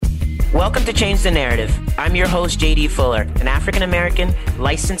Welcome to Change the Narrative. I'm your host, JD Fuller, an African-American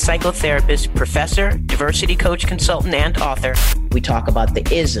licensed psychotherapist, professor, diversity coach, consultant, and author. We talk about the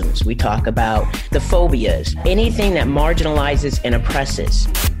isms. We talk about the phobias, anything that marginalizes and oppresses.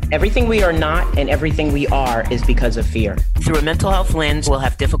 Everything we are not and everything we are is because of fear. Through a mental health lens, we'll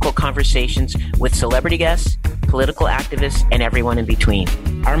have difficult conversations with celebrity guests, political activists, and everyone in between.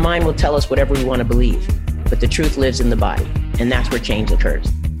 Our mind will tell us whatever we want to believe, but the truth lives in the body, and that's where change occurs.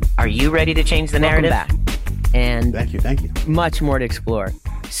 Are you ready to change the narrative? Welcome back. And Thank you. Much more to explore.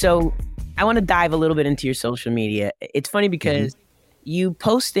 So I want to dive a little bit into your social media. It's funny because you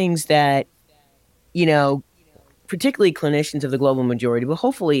post things that, you know, particularly clinicians of the global majority, but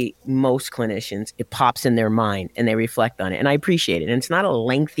hopefully most clinicians, it pops in their mind and they reflect on it. And I appreciate it. And it's not a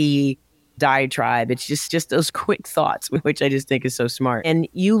lengthy diatribe. It's just those quick thoughts, which I just think is so smart. And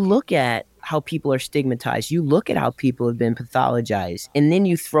you look at how people are stigmatized. You look at how people have been pathologized, and then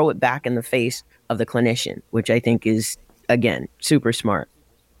you throw it back in the face of the clinician, which I think is, again, super smart.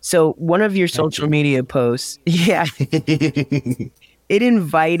 So one of your social media posts, it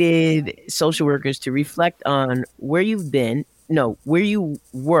invited social workers to reflect on where you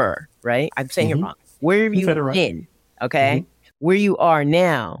were, right? I'm saying it wrong. Where have you been, okay? Where you are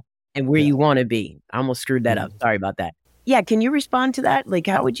now and where you want to be. I almost screwed that up. Sorry about that. Yeah, can you respond to that? Like,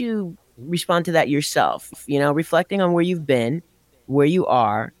 how would you respond to that yourself? You know, reflecting on where you've been, where you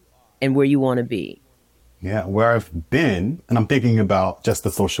are, and where you want to be. Yeah, where I've been, and I'm thinking about just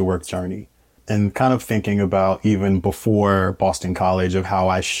the social work journey and kind of thinking about even before Boston College of how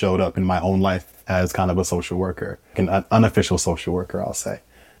I showed up in my own life as kind of a social worker, an unofficial social worker, I'll say.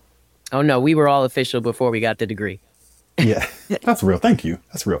 Oh, no, we were all official before we got the degree. Yeah, that's real. Thank you.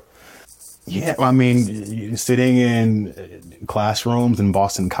 That's real. Yeah, I mean, sitting in classrooms in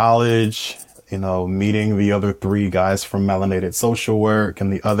Boston College, you know, meeting the other three guys from Melanated Social Work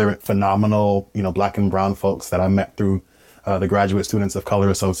and the other phenomenal, you know, Black and brown folks that I met through the Graduate Students of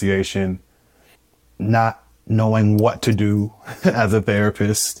Color Association, not knowing what to do as a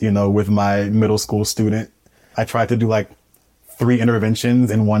therapist, you know, with my middle school student. I tried to do like 3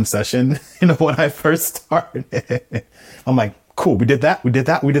 interventions in one session, you know, when I first started. I'm like, cool, we did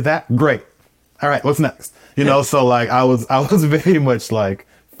that, great. All right, what's next? You know, so like I was very much like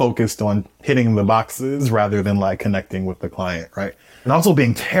focused on hitting the boxes rather than like connecting with the client, right? And also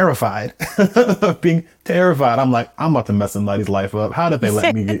being terrified. I'm like, I'm about to mess somebody's life up. How did they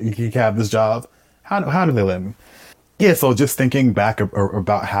let me have this job? How did they let me? Yeah, so just thinking back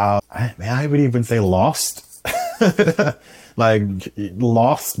about how, I would even say lost. Like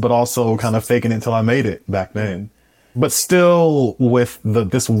lost, but also kind of faking it till I made it back then. But still with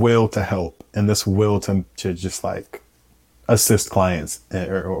this will to help and this will to just like assist clients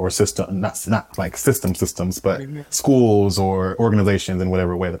or system, not like systems, but schools or organizations in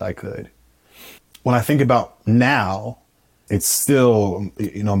whatever way that I could. When I think about now, it's still,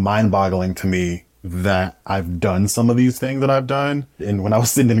 you know, mind-boggling to me that I've done some of these things that I've done. And when I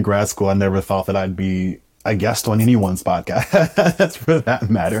was sitting in grad school, I never thought that I'd be a guest on anyone's podcast for that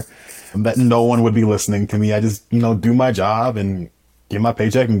matter, that no one would be listening to me. I just, you know, do my job and get my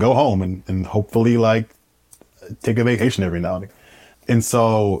paycheck and go home and hopefully like take a vacation every now and then. And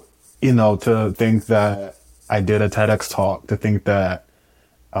so, you know, to think that I did a TEDx talk, to think that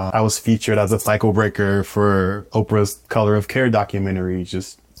I was featured as a cycle breaker for Oprah's Color of Care documentary,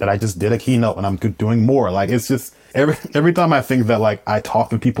 just that I just did a keynote and I'm doing more. Like, it's just every time I think that like I talk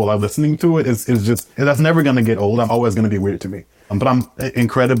to people are listening to it, it's just, that's never going to get old. I'm always going to be weird to me, but I'm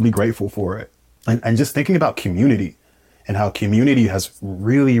incredibly grateful for it. And just thinking about community and how community has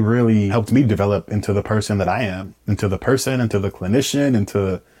really, really helped me develop into the person that I am, into the clinician,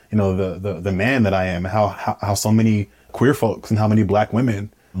 into, you know, the man that I am, how so many queer folks and how many Black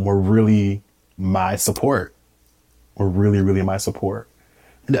women were really my support, And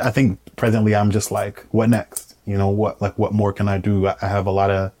I think presently I'm just like, what next? You know, what more can I do? I have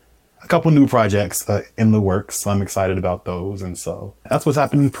a couple new projects in the works. So I'm excited about those. And so that's what's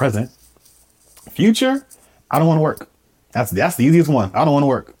happening present. Future, I don't want to work. That's the easiest one. I don't want to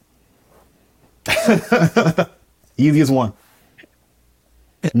work. Easiest one.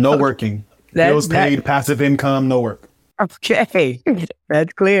 No working. Bills paid, passive income, no work. Okay,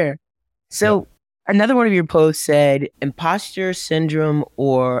 that's clear. So another one of your posts said imposter syndrome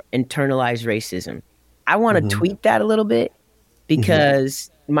or internalized racism. I want to tweak that a little bit because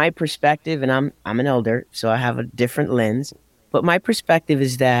my perspective, and I'm an elder, so I have a different lens, but my perspective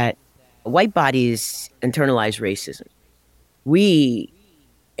is that white bodies internalize racism. We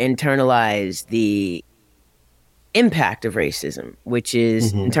internalize the impact of racism, which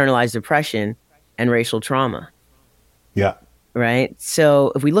is internalized oppression and racial trauma. Yeah. right?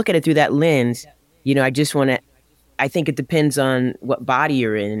 So if we look at it through that lens, I think it depends on what body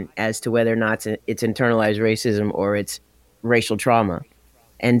you're in as to whether or not it's internalized racism or it's racial trauma.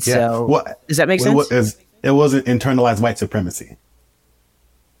 And Yeah. so, Well, does that make sense? it wasn't internalized white supremacy.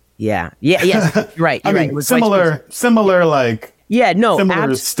 Yeah. Yes. Right. I You're right. mean, It was white supremacy. similar, like, Yeah. No. similar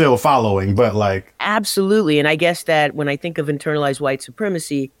is still following, but like, Absolutely. And I guess that when I think of internalized white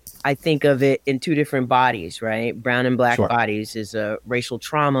supremacy, I think of it in two different bodies, right? Brown and black sure. bodies is a racial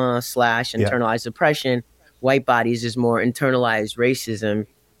trauma / Yeah. internalized oppression. White bodies is more internalized racism,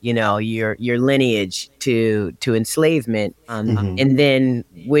 your lineage to enslavement. And then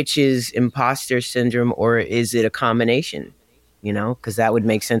which is imposter syndrome, or is it a combination? Because that would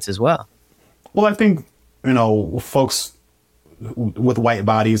make sense as well. Well, I think, folks with white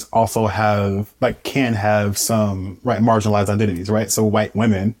bodies also can have some marginalized identities, right? So white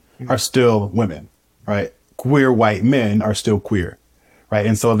women are still women, right? Queer white men are still queer, right?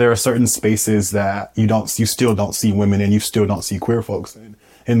 And so there are certain spaces that you still don't see women and you still don't see queer folks in.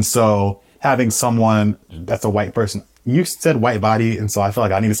 And so having someone that's a white person, you said white body, and so I feel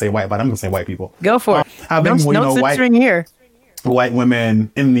like I need to say white body. I'm gonna say white people. Go for it. Having no censoring here. White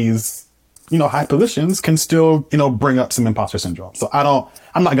women in these high positions can still, bring up some imposter syndrome. So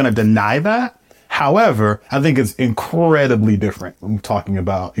I'm not going to deny that. However, I think it's incredibly different when we're talking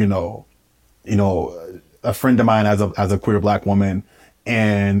about, a friend of mine as a queer black woman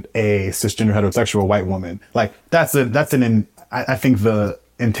and a cisgender heterosexual white woman. Like I think the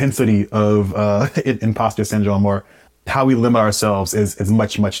intensity of imposter syndrome, or how we limit ourselves, is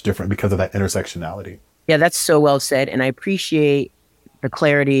much, much different because of that intersectionality. Yeah, that's so well said. And I appreciate the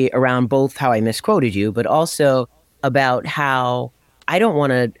clarity around both how I misquoted you, but also about how I don't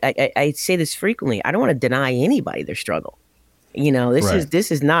want to, I say this frequently, I don't want to deny anybody their struggle.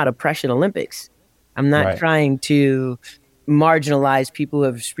 This is not Oppression Olympics. I'm not trying to marginalize people who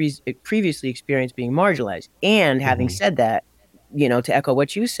have previously experienced being marginalized. And having said that, to echo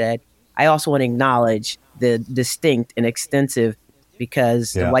what you said, I also want to acknowledge the distinct and extensive,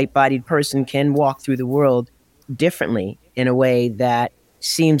 because the white-bodied person can walk through the world differently in a way that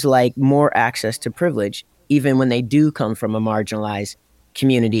seems like more access to privilege, even when they do come from a marginalized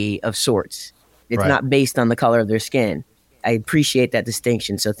community of sorts. It's not based on the color of their skin. I appreciate that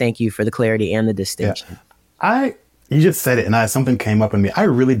distinction. So thank you for the clarity and the distinction. Yeah. You just said it, and something came up in me. I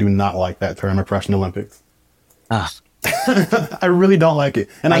really do not like that term, Oppression Olympics. I really don't like it.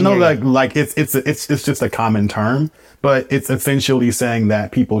 And I know that it's just a common term, but it's essentially saying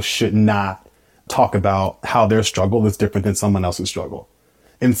that people should not talk about how their struggle is different than someone else's struggle.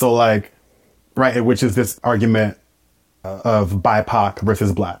 And so which is this argument of BIPOC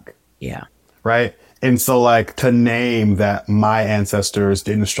versus Black. Yeah. Right. And so to name that my ancestors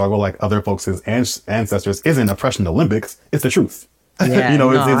didn't struggle like other folks' ancestors isn't Oppression Olympics. It's the truth. Yeah,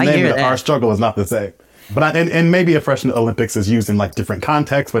 it's naming that our struggle is not the same. But and maybe Oppression Olympics is used in different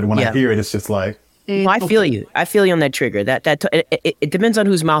contexts, but when I hear it, it's just like. I feel you. I feel you on that trigger. It depends on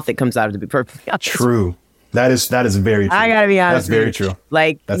whose mouth it comes out of, to be perfectly honest. True. That is very true. I gotta be honest. That's very true.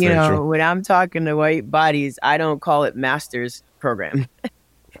 That's true. When I'm talking to white bodies, I don't call it master's program.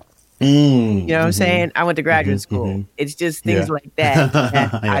 You know what I'm saying? I went to graduate school. It's just things like that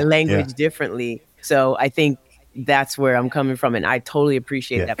I language differently. So I think that's where I'm coming from, and I totally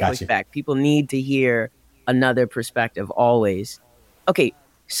appreciate that pushback. People need to hear another perspective always. Okay,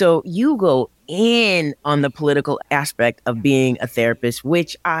 so you go in on the political aspect of being a therapist,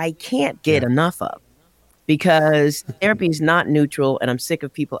 which I can't get enough of, because therapy is not neutral, and I'm sick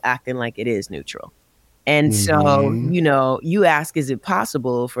of people acting like it is neutral. And so, you ask, is it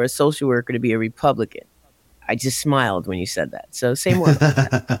possible for a social worker to be a Republican? I just smiled when you said that. So say more about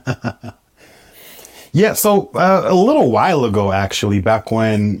that. Yeah, so a little while ago, actually, back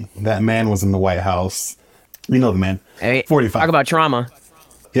when that man was in the White House, the man, 45. Talk about trauma.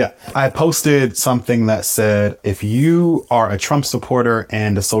 Yeah, I posted something that said, if you are a Trump supporter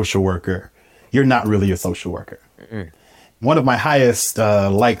and a social worker, you're not really a social worker. One of my highest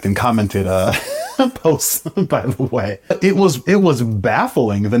liked and commented posts, by the way. It was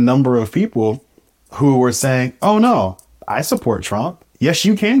baffling, the number of people who were saying, oh no, I support Trump. Yes,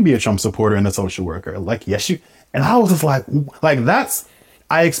 you can be a Trump supporter and a social worker. Yes, you. And I was just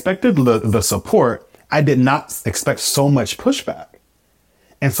I expected the support. I did not expect so much pushback.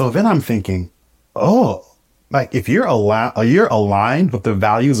 And so then I'm thinking, if you're aligned with the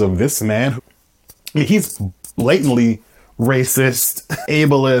values of this man, he's blatantly racist,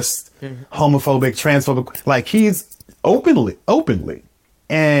 ableist, homophobic, transphobic, he's openly.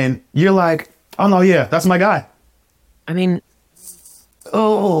 And you're like, oh no, yeah, that's my guy. I mean,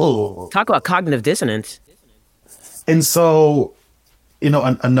 talk about cognitive dissonance. And so,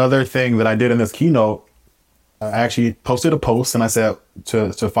 another thing that I did in this keynote, I actually posted a post and I said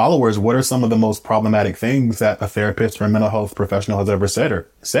to followers, what are some of the most problematic things that a therapist or a mental health professional has ever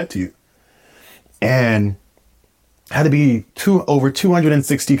said to you? And had to be over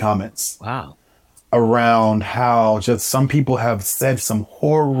 260 comments. Wow. Around how just some people have said some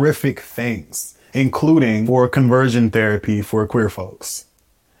horrific things, including for conversion therapy for queer folks,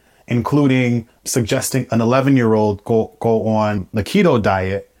 including suggesting an 11-year-old go on the keto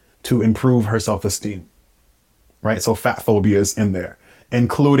diet to improve her self-esteem, right? So fat phobia is in there,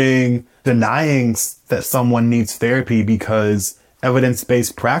 including denying that someone needs therapy because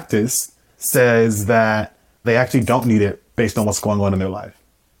evidence-based practice says that they actually don't need it based on what's going on in their life.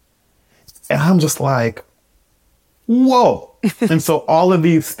 And I'm just like, whoa. And so all of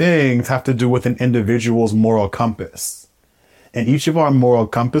these things have to do with an individual's moral compass. And each of our moral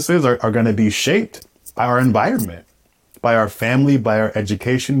compasses are going to be shaped by our environment, by our family, by our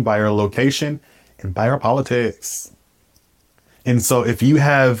education, by our location, and by our politics. And so if you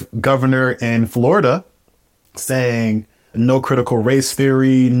have governor in Florida saying no critical race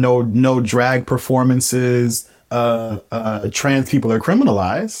theory, no drag performances, trans people are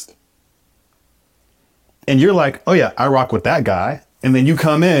criminalized, and you're like, oh yeah, I rock with that guy. And then you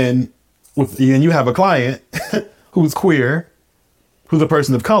come in and you have a client who's queer, who's a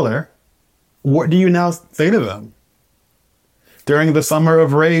person of color. What do you now say to them? During the Summer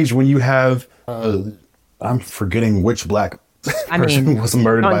of Rage, when you have, I'm forgetting which black person was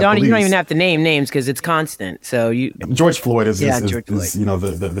murdered by police. You don't even have to name names because it's constant. So George Floyd is Floyd.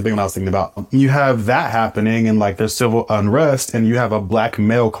 The big one I was thinking about. You have that happening and like there's civil unrest and you have a black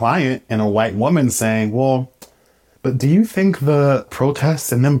male client and a white woman saying, well, but do you think the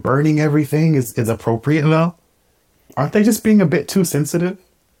protests and them burning everything is appropriate though? Aren't they just being a bit too sensitive?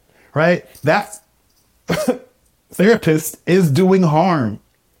 Right? That therapist is doing harm.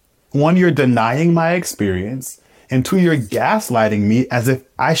 One, you're denying my experience. And two, you're gaslighting me as if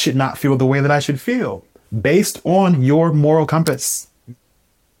I should not feel the way that I should feel based on your moral compass.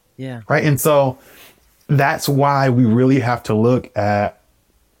 Yeah. Right. And so that's why we really have to look at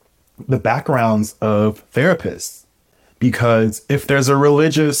the backgrounds of therapists, because if there's a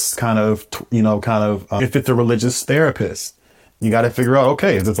religious if it's a religious therapist, you got to figure out,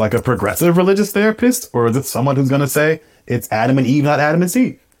 okay, is it like a progressive religious therapist or is it someone who's going to say it's Adam and Eve, not Adam and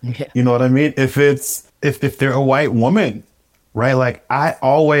Eve? Yeah. You know what I mean? If they're a white woman, right? Like I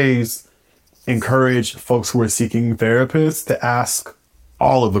always encourage folks who are seeking therapists to ask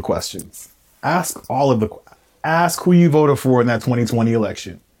all of the questions. Ask who you voted for in that 2020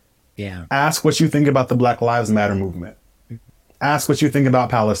 election. Yeah. Ask what you think about the Black Lives Matter movement. Ask what you think about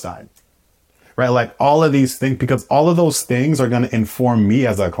Palestine, right? Like all of these things, because all of those things are going to inform me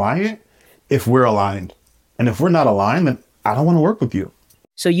as a client if we're aligned. And if we're not aligned, then I don't want to work with you.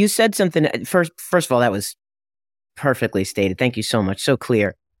 So you said something, first of all, that was perfectly stated. Thank you so much. So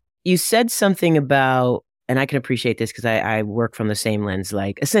clear. You said something about, and I can appreciate this because I work from the same lens,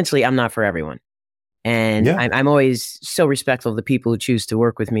 like essentially I'm not for everyone. And yeah. I'm always so respectful of the people who choose to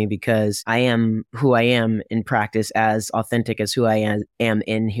work with me because I am who I am in practice, as authentic as who I am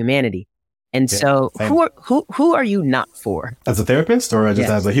in humanity. And so who are you not for? As a therapist or just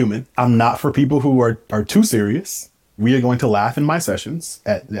as a human? I'm not for people who are too serious. We are going to laugh in my sessions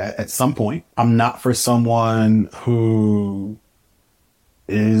at some point. I'm not for someone who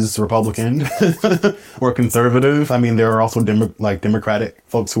is Republican or conservative. I mean, there are also Democratic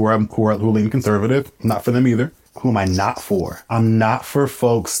folks who lean conservative. I'm not for them either. Who am I not for? I'm not for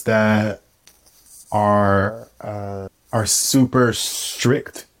folks that are super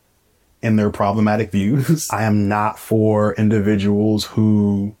strict in their problematic views. I am not for individuals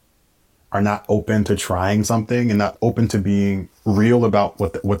who are not open to trying something and not open to being real about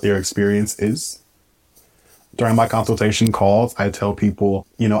what their experience is. During my consultation calls, I tell people,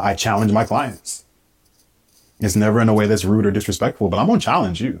 I challenge my clients. It's never in a way that's rude or disrespectful, but I'm going to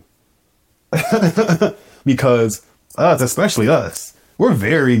challenge you. Because especially us, we're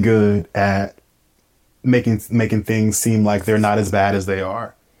very good at making things seem like they're not as bad as they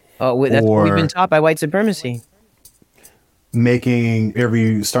are. Oh, that's what we've been taught by white supremacy. Making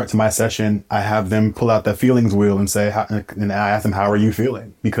every start to my session, I have them pull out that feelings wheel and and I ask them, how are you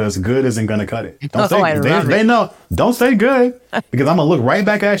feeling? Because good isn't going to cut it. They know. Don't say good, because I'm going to look right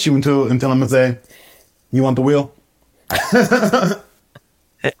back at you until I'm going to say, you want the wheel?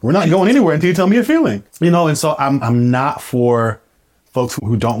 We're not going anywhere until you tell me you're feeling, and so I'm not for folks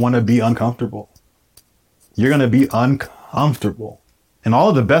who don't want to be uncomfortable. You're going to be uncomfortable in all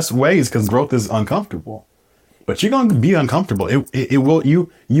of the best ways, because growth is uncomfortable. But you're going to be uncomfortable. You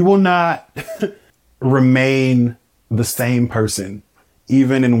will not remain the same person,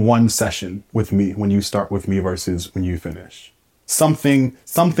 even in one session with me, when you start with me versus when you finish. Something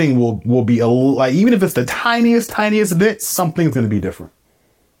will be like, even if it's the tiniest bit, something's going to be different.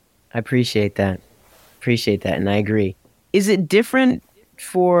 I appreciate that. And I agree. Is it different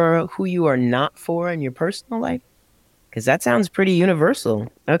for who you are not for in your personal life? Because that sounds pretty universal.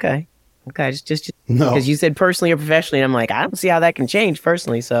 Okay. Just No. because you said personally or professionally, and I'm like, I don't see how that can change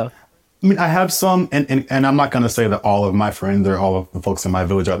personally. So, I mean, I have some, and I'm not going to say that all of my friends or all of the folks in my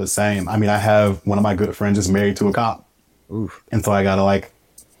village are the same. I mean, I have one of my good friends is married to a cop. oof. And so I got to like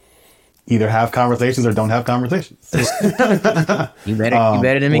either have conversations or don't have conversations. You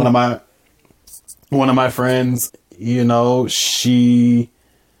better than me. One of my friends, you know, she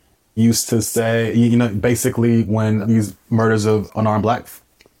used to say, you know, basically when these murders of unarmed blacks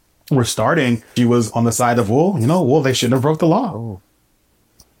were starting, she was on the side of, well, they shouldn't have broke the law. Oh.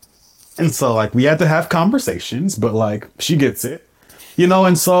 And so like we had to have conversations, but like she gets it, you know,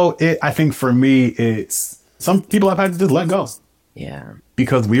 and so I think for me, it's some people I've had to just let go. Yeah.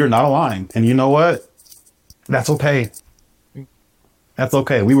 Because we are not aligned. And you know what? That's okay. That's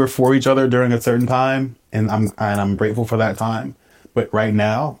okay. We were for each other during a certain time, and I'm grateful for that time. But right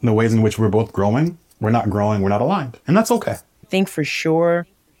now, the ways in which we're both growing, we're not aligned. And that's okay. I think for sure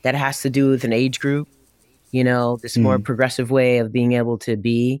that has to do with an age group, you know, this more progressive way of being able to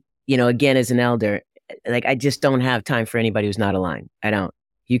be, you know, again, as an elder, like I just don't have time for anybody who's not aligned. I don't.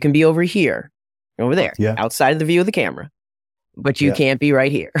 You can be over here, over there, outside of the view of the camera, but you can't be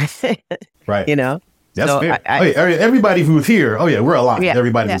right here. Right. You know? That's so fair. Everybody who's here, we're aligned. Yeah,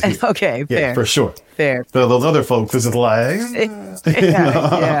 Everybody who's here. Okay, fair. Yeah, for sure. Fair. So those other folks, this is like...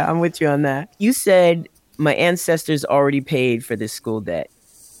 yeah, I'm with you on that. You said my ancestors already paid for this school debt.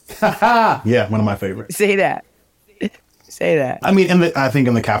 Yeah, one of my favorites. Say that. I mean, I think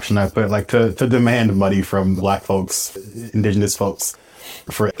in the caption I put, like, to demand money from Black folks, Indigenous folks,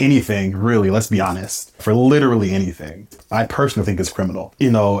 for anything, really, let's be honest, for literally anything, I personally think is criminal.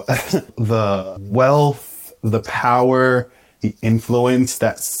 You know, the wealth, the power, the influence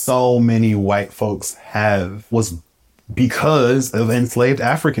that so many white folks have was because of enslaved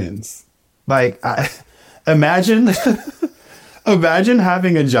Africans. Like, imagine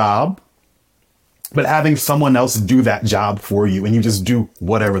having a job, but having someone else do that job for you, and you just do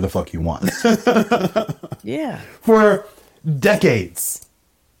whatever the fuck you want. Yeah. For decades.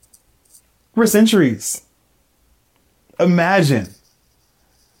 For centuries. Imagine.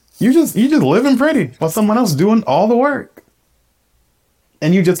 You just living pretty while someone else doing all the work.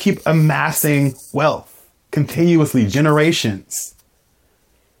 And you just keep amassing wealth continuously, generations,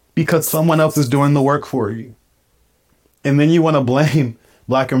 because someone else is doing the work for you. And then you want to blame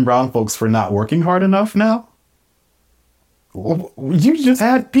Black and brown folks for not working hard enough now? You just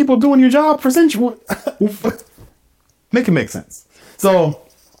had people doing your job for centuries. Make it make sense. So,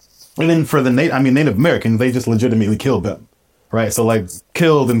 and then for the Native Americans, they just legitimately killed them, right? So like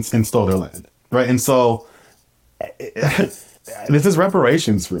killed and stole their land, right? And so this is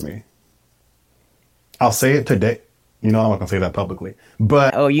reparations for me. I'll say it today. You know, I'm not gonna say that publicly,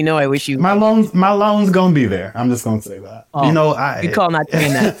 but I wish you. My loan's gonna be there. I'm just gonna say that. Oh, you call not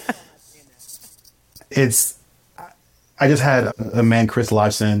saying that. I just had a man, Chris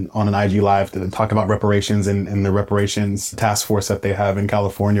Larson, on an IG Live to talk about reparations and the reparations task force that they have in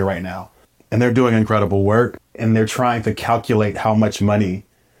California right now. And they're doing incredible work, and they're trying to calculate how much money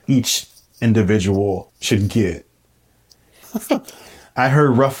each individual should get. I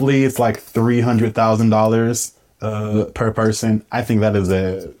heard roughly it's like $300,000 per person. I think that is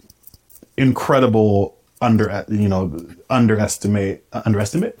a incredible underestimate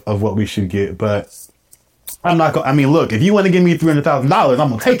of what we should get. But I'm not going. I mean, look, if you want to give me $300,000, I'm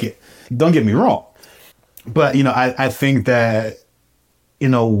gonna take it. Don't get me wrong. But I think that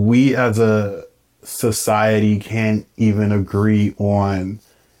we as a society can't even agree on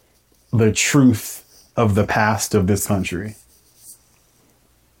the truth of the past of this country.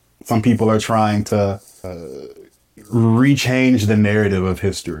 Some people are trying to rechange the narrative of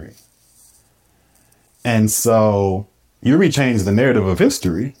history. And so you rechange the narrative of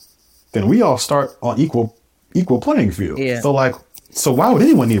history, then we all start on equal playing field. Yeah. So why would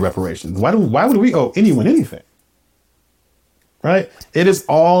anyone need reparations? Why would we owe anyone anything? Right? It is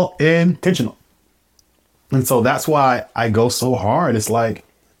all intentional. And so that's why I go so hard. It's like,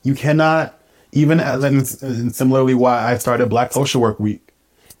 you cannot, and similarly why I started Black Social Work Week.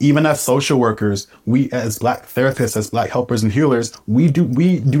 Even as social workers, we as Black therapists, as Black helpers and healers, we do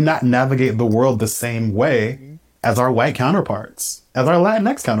not navigate the world the same way as our white counterparts, as our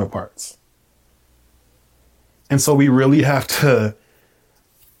Latinx counterparts. And so we really have to,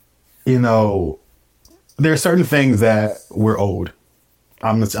 there are certain things that we're owed.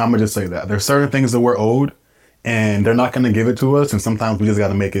 I'm gonna just say that. There's certain things that we're owed, and they're not gonna give it to us. And sometimes we just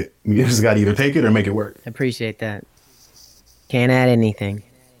gotta make it. We just gotta either take it or make it work. I appreciate that. Can't add anything.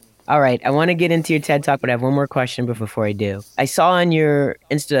 All right, I want to get into your TED Talk, but I have one more question before I do. I saw on your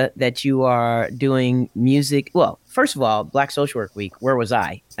Insta that you are doing music. Well, first of all, Black Social Work Week. Where was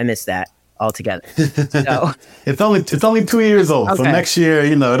I? I missed that altogether. So it's only 2 years old. Okay. So next year,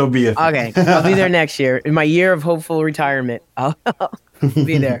 it'll be okay. I'll be there next year. In my year of hopeful retirement, I'll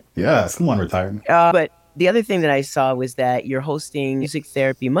be there. Yes, come on, retirement. But the other thing that I saw was that you're hosting Music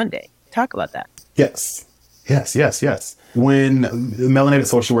Therapy Monday. Talk about that. Yes. When melanated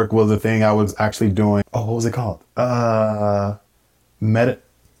social work was a thing, I was actually doing, what was it called? Oh my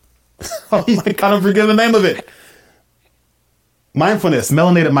God, I'm forgetting the name of it.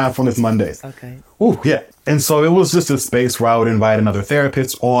 Melanated Mindfulness Mondays. Okay. Ooh, yeah. And so it was just a space where I would invite another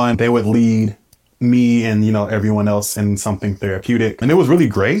therapist on. They would lead me and, everyone else in something therapeutic. And it was really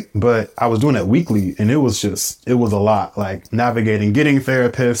great, but I was doing it weekly and it was a lot, like navigating, getting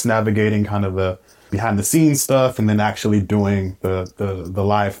therapists, navigating kind of the behind the scenes stuff, and then actually doing the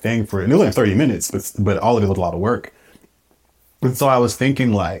live thing for it. And it was only 30 minutes, but all of it was a lot of work. And so I was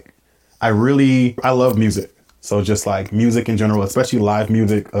thinking like, I love music. So just like music in general, especially live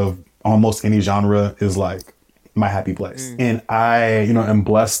music of almost any genre is like my happy place. And I, am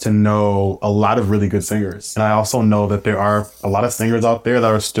blessed to know a lot of really good singers. And I also know that there are a lot of singers out there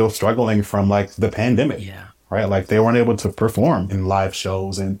that are still struggling from like the pandemic. Yeah. Right? Like they weren't able to perform in live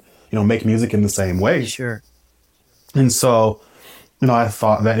shows and, make music in the same way. Sure. And so, I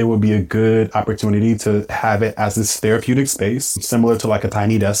thought that it would be a good opportunity to have it as this therapeutic space, similar to like a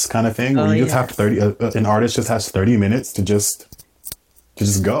Tiny Desk kind of thing, where you just have an artist just has 30 minutes to just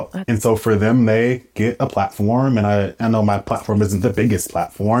go. And so for them, they get a platform, and I know my platform isn't the biggest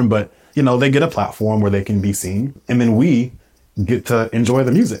platform, but they get a platform where they can be seen, and then we get to enjoy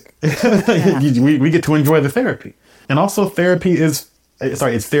the music. we get to enjoy the therapy. And also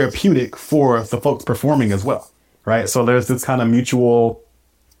it's therapeutic for the folks performing as well, right? So there's this kind of mutual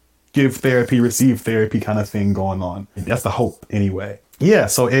give therapy, receive therapy kind of thing going on. That's the hope anyway. Yeah,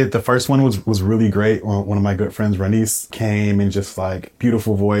 so the first one was really great. One of my good friends, Ranice, came and just like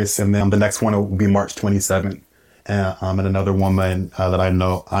beautiful voice. And then the next one will be March 27th. And another woman that I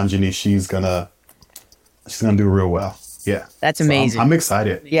know, Anjani, she's gonna do real well. Yeah. That's amazing. So I'm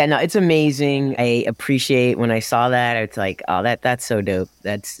excited. Yeah, no, it's amazing. I appreciate when I saw that. It's like, oh, that's so dope.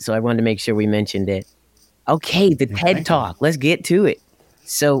 So I wanted to make sure we mentioned it. Okay, the TED Talk. Let's get to it.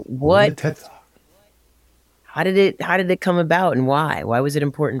 So what TED Talk? How did it come about, and why? Why was it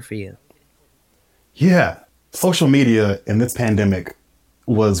important for you? Yeah. Social media in this pandemic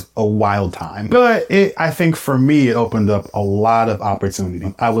was a wild time. But I think for me, it opened up a lot of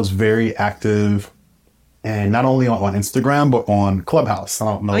opportunity. I was very active, and not only on Instagram, but on Clubhouse. I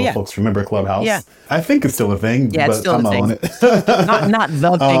don't know if folks remember Clubhouse. Yeah. I think it's still a thing. Yeah, it's still a thing. On it. not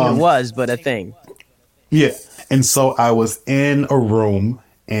the thing it was, but a thing. Yeah. And so I was in a room,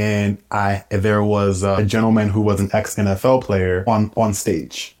 and there was a gentleman who was an ex-NFL player on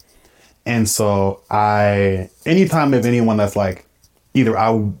stage. And so anytime there's anyone that's like, either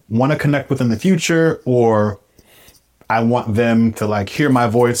I want to connect with in the future, or I want them to like hear my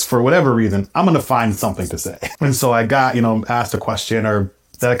voice for whatever reason, I'm going to find something to say. And so I got, asked a question or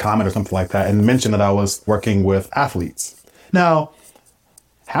said a comment or something like that, and mentioned that I was working with athletes. Now,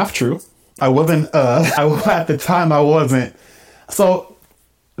 half true. I wasn't, at the time I wasn't. So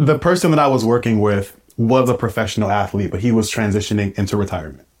the person that I was working with was a professional athlete, but he was transitioning into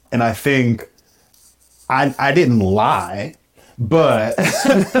retirement. And I think I didn't lie, but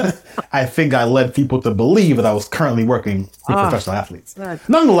I think I led people to believe that I was currently working with professional athletes.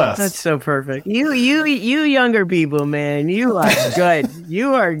 Nonetheless. That's so perfect. You younger people, man, you are good.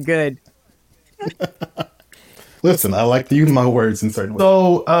 You are good. Listen, I like to use my words in certain ways.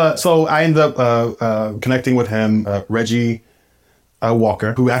 So I ended up connecting with him, Reggie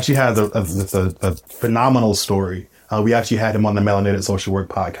Walker, who actually has a phenomenal story. We actually had him on the Melanated Social Work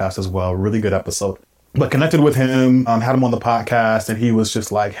podcast as well. Really good episode. But connected with him, had him on the podcast, and he was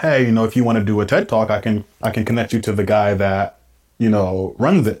just like, hey, if you want to do a TED Talk, I can connect you to the guy that,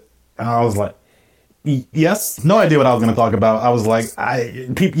 runs it. And I was like, yes, no idea what I was going to talk about. I was like,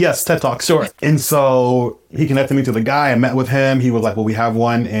 yes, TED Talk, sure. And so he connected me to the guy. I met with him. He was like, well, we have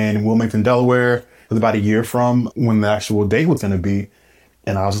one in Wilmington, Delaware. It was about a year from when the actual date was going to be.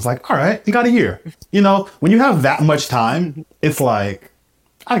 And I was just like, all right, you got a year. When you have that much time, it's like,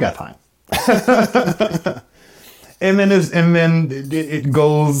 I got time. and then it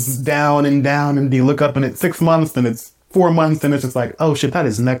goes down and down, and you look up and it's 6 months and it's 4 months, and it's just like, oh shit, that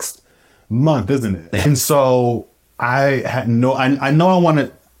is next month, isn't it? And so I know I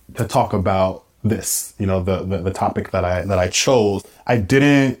wanted to talk about this, the topic that I chose. I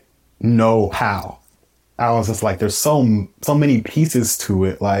didn't know how. I was just like, there's so many pieces to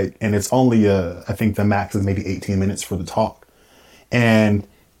it, like, and it's only I think the max is maybe 18 minutes for the talk. And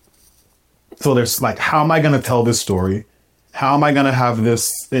so there's like, how am I going to tell this story? How am I going to have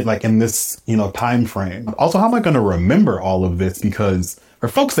this like in this, time frame? Also, how am I going to remember all of this? Because for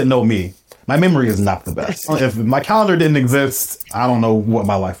folks that know me, my memory is not the best. If my calendar didn't exist, I don't know what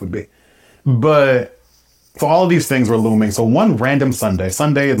my life would be. But so all of these things were looming. So one random Sunday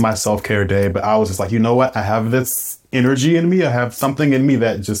is my self-care day, but I was just like, you know what? I have this energy in me. I have something in me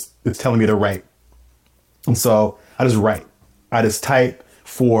that just is telling me to write. And so I just write. I just type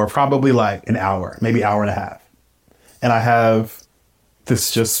for probably like an hour, maybe hour and a half. And I have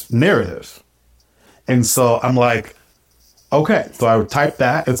this just narrative. And so I'm like, okay, so I typed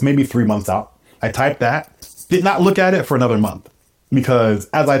that. It's maybe 3 months out. I typed that, did not look at it for another month, because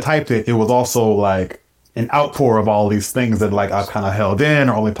as I typed it, it was also like an outpour of all these things that like I've kind of held in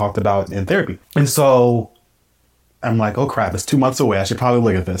or only talked about in therapy. And so I'm like, oh crap, it's 2 months away. I should probably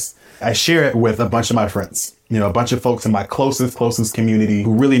look at this. I share it with a bunch of my friends, a bunch of folks in my closest community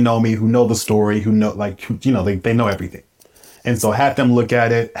who really know me, who know the story, who know, like, they know everything. And so had them look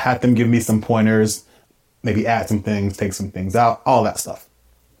at it, had them give me some pointers, maybe add some things, take some things out, all that stuff.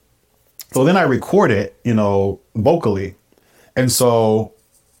 So then I record it, vocally. And so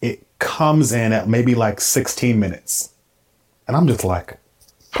it comes in at maybe like 16 minutes. And I'm just like,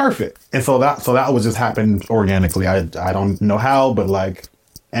 perfect. And so that was just happened organically. I don't know how, but like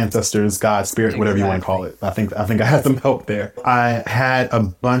ancestors, God, spirit, whatever you want to call it. I think I had some help there. I had a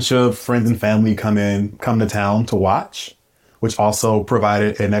bunch of friends and family come to town to watch, which also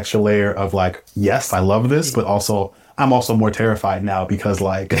provided an extra layer of like, yes, I love this, but also I'm also more terrified now because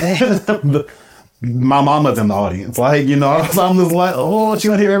like my mama's in the audience, like, so I'm just like, oh, she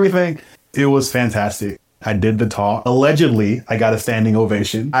gonna hear everything. It was fantastic. I did the talk. Allegedly, I got a standing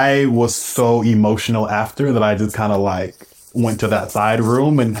ovation. I was so emotional after that I just kind of like went to that side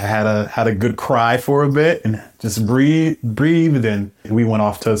room and had a good cry for a bit and just breathed. And we went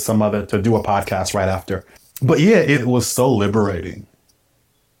off to to do a podcast right after. But yeah, it was so liberating.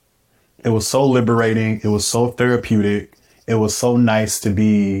 It was so liberating. It was so therapeutic. It was so nice to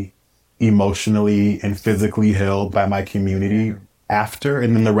be emotionally and physically held by my community after.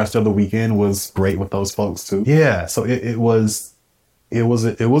 And then the rest of the weekend was great with those folks too. Yeah. So it was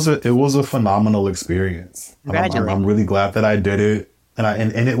a phenomenal experience. I'm really glad that I did it.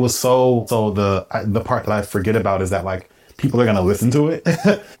 And it was so the part that I forget about is that like people are going to listen to it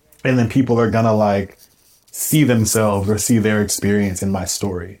and then people are going to like see themselves or see their experience in my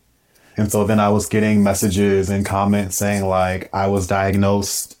story. And so then I was getting messages and comments saying like I was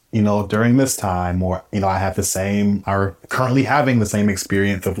diagnosed, during this time, or, I have are currently having the same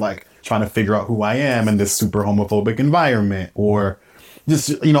experience of like trying to figure out who I am in this super homophobic environment, or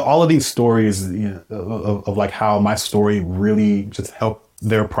just, all of these stories, of like how my story really just helped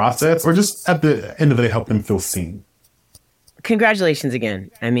their process, or just at the end of the day, help them feel seen. Congratulations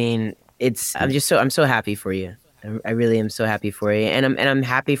again. I mean, I'm so happy for you. I really am so happy for you. And I'm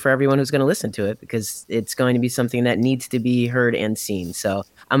happy for everyone who's going to listen to it, because it's going to be something that needs to be heard and seen. So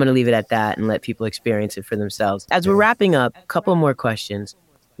I'm going to leave it at that and let people experience it for themselves. As we're wrapping up, a couple more questions.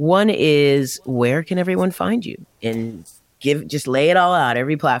 One is, where can everyone find you? And just lay it all out,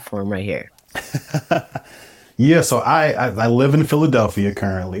 every platform right here. Yeah, so I live in Philadelphia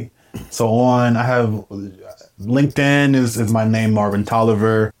currently. So I have LinkedIn is my name, Marvin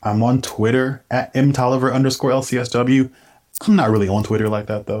Toliver. I'm on Twitter at @mToliver_LCSW. I'm not really on Twitter like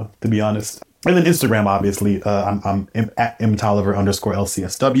that though, to be honest. And then Instagram, obviously, I'm at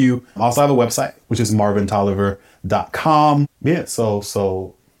 @mToliver_LCSW. I also have a website, which is marvintoliver.com. Yeah,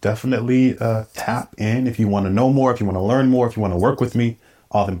 so definitely tap in if you want to know more, if you want to learn more, if you want to work with me,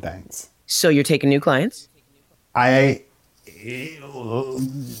 all them things. So you're taking new clients?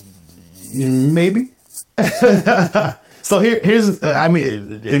 Maybe. So here's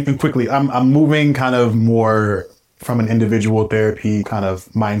quickly, I'm moving kind of more from an individual therapy kind of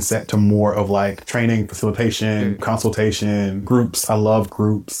mindset to more of like training, facilitation, consultation, groups. I love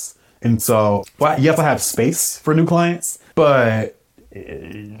groups. And so, yes, I have space for new clients, but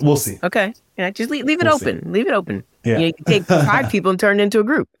we'll see. Okay. Yeah, just leave it open. Leave it open. Yeah. You can take 5 people and turn it into a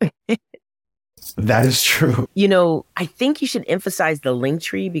group. That is true. I think you should emphasize the link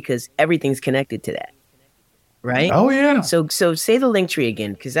tree, because everything's connected to that. Right? Oh yeah. So say the link tree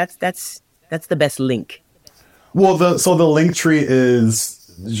again, because that's the best link. Well, the link tree is,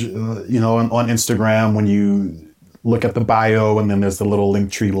 on Instagram, when you look at the bio, and then there's the little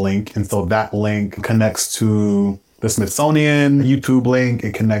Linktree link. And so that link connects to the Smithsonian YouTube link.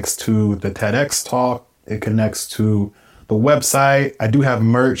 It connects to the TEDx talk. It connects to the website. I do have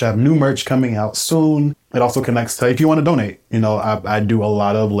merch. I have new merch coming out soon. It also connects to, if you want to donate, I do a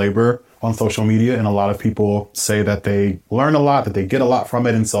lot of labor on social media, and a lot of people say that they learn a lot, that they get a lot from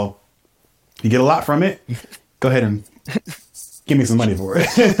it. And so you get a lot from it, go ahead and give me some money for it.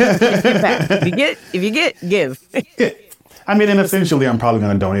 If you get, give. Yeah. I mean, and essentially, I'm probably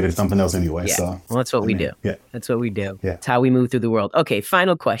going to donate it to something else anyway. Yeah. So, well, that's what we do. Yeah. That's what we do. Yeah. It's how we move through the world. Okay,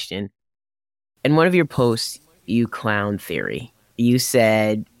 final question. In one of your posts, you clowned theory. You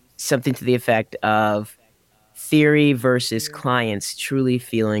said something to the effect of theory versus clients truly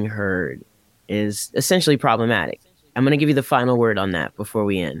feeling heard is essentially problematic. I'm going to give you the final word on that before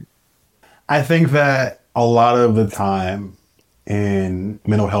we end. I think that a lot of the time in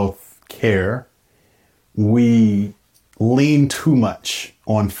mental health care, we lean too much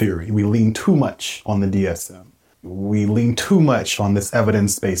on theory. We lean too much on the DSM. We lean too much on this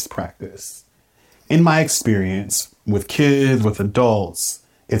evidence-based practice. In my experience with kids, with adults,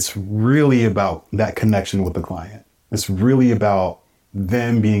 it's really about that connection with the client. It's really about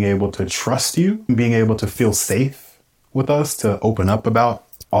them being able to trust you, being able to feel safe with us, to open up about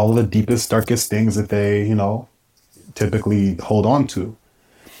all the deepest, darkest things that they, typically hold on to.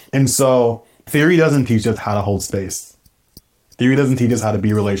 And so theory doesn't teach us how to hold space. Theory doesn't teach us how to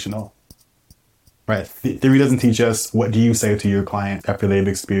be relational, right? Theory doesn't teach us, what do you say to your client after they've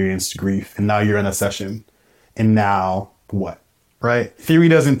experienced grief and now you're in a session and now what, right? Theory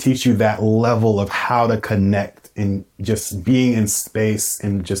doesn't teach you that level of how to connect and just being in space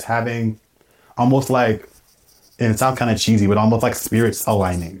and just having almost like, and it sounds kind of cheesy, but almost like spirits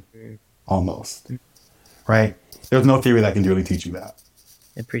aligning, almost, right? There's no theory that can really teach you that.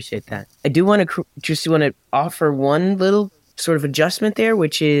 I appreciate that. I do want to offer one little sort of adjustment there,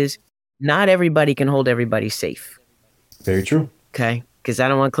 which is not everybody can hold everybody safe. Very true. Okay. Because I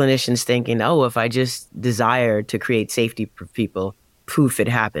don't want clinicians thinking, oh, if I just desire to create safety for people, poof, it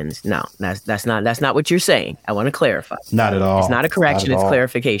happens. No, that's not what you're saying. I want to clarify. Not at all. It's not a correction. It's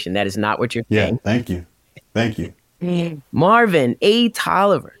clarification. That is not what you're saying. Thank you. Thank you. Marvin A.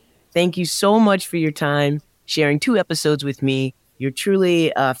 Toliver, thank you so much for your time, sharing 2 episodes with me. You're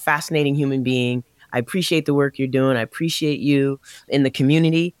truly a fascinating human being. I appreciate the work you're doing. I appreciate you in the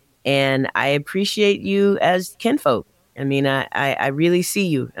community, and I appreciate you as kinfolk. I mean, I really see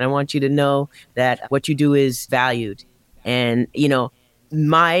you, and I want you to know that what you do is valued. And,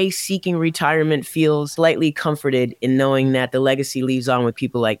 my seeking retirement feels slightly comforted in knowing that the legacy lives on with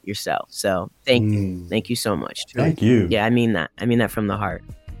people like yourself. So thank you. Thank you so much. Thank you. Yeah, I mean that. I mean that from the heart.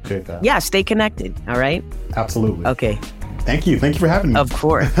 Appreciate that. Yeah, stay connected. All right? Absolutely. Okay. Thank you. Thank you for having me. Of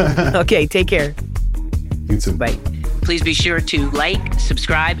course. Okay, take care. You too. Bye. Please be sure to like,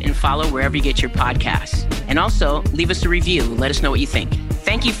 subscribe, and follow wherever you get your podcasts. And also, leave us a review. Let us know what you think.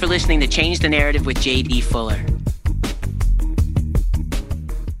 Thank you for listening to Change the Narrative with J.D. Fuller.